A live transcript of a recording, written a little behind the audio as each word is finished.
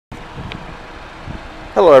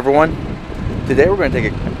Hello everyone. Today we're going to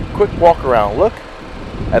take a quick walk around look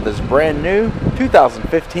at this brand new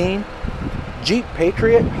 2015 Jeep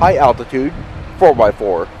Patriot high altitude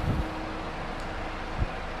 4x4.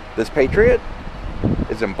 This Patriot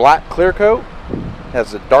is in black clear coat,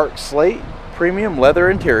 has a dark slate premium leather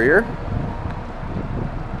interior.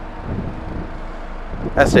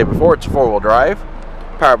 As stated before, it's 4-wheel drive,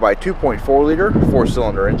 powered by a 2.4 liter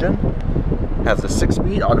 4-cylinder engine, has a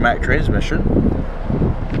 6-speed automatic transmission.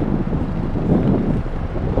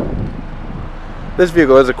 This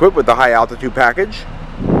vehicle is equipped with the high altitude package,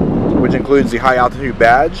 which includes the high altitude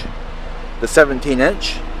badge, the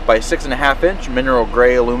 17-inch by 6.5-inch mineral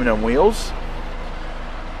gray aluminum wheels.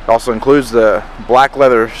 It also includes the black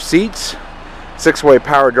leather seats, 6-way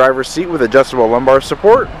power driver's seat with adjustable lumbar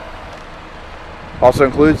support. Also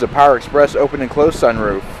includes the Power Express open and close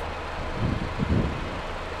sunroof.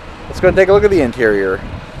 Let's go and take a look at the interior.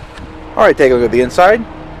 Alright, take a look at the inside.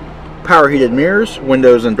 Power heated mirrors,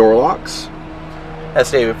 windows and door locks. As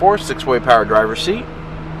stated before, 6-way power driver's seat.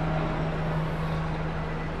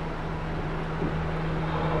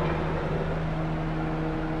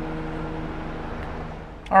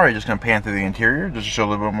 Alright, just going to pan through the interior just to show a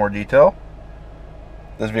little bit more detail.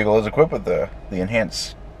 This vehicle is equipped with the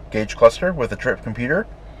enhanced gauge cluster with a trip computer.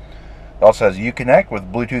 It also has Uconnect with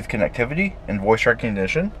Bluetooth connectivity and voice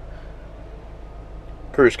recognition.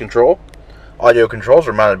 Cruise control. Audio controls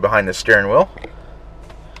are mounted behind the steering wheel.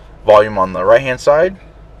 Volume on the right hand side.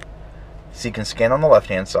 Seat and scan on the left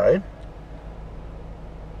hand side.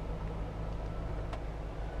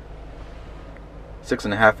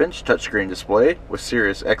 "6.5-inch touchscreen display with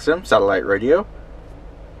Sirius XM satellite radio.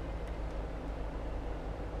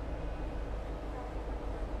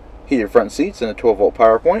 Heated front seats and a 12-volt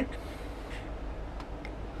power point.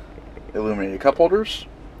 Illuminated cup holders.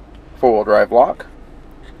 4-wheel drive lock.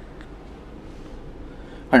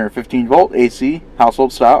 115-volt AC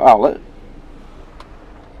household style outlet.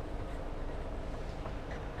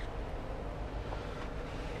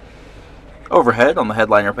 Overhead on the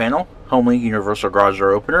headliner panel, HomeLink universal garage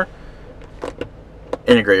door opener,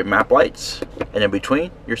 integrated map lights, and in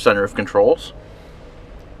between, your sunroof controls.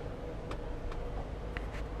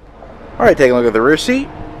 Alright, taking a look at the rear seat.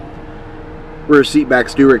 Rear seat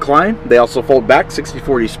backs do recline. They also fold back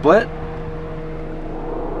 60/40 split.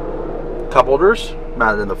 Cup holders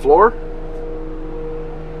mounted in the floor.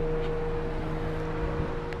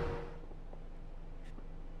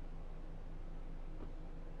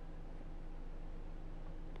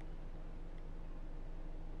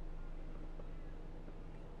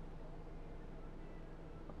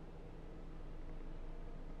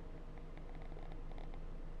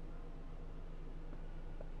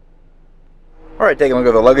 Alright, taking a look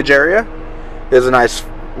at the luggage area. There's a nice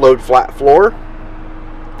load flat floor.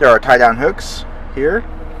 There are tie-down hooks here.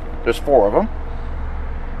 There's 4 of them.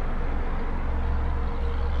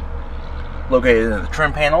 Located in the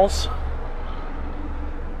trim panels.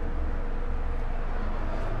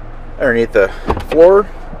 Underneath the floor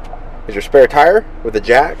is your spare tire with a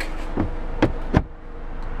jack.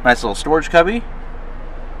 Nice little storage cubby.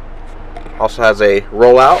 Also has a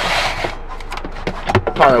roll-out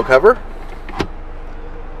tonneau cover.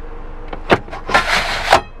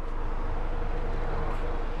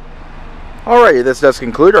 Alrighty, this does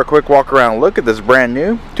conclude our quick walk around look at this brand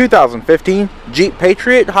new 2015 Jeep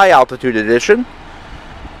Patriot High Altitude Edition.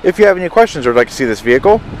 If you have any questions or would like to see this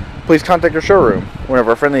vehicle, please contact our showroom. One of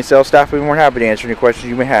our friendly sales staff will be more than happy to answer any questions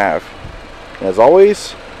you may have. And as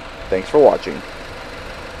always, thanks for watching.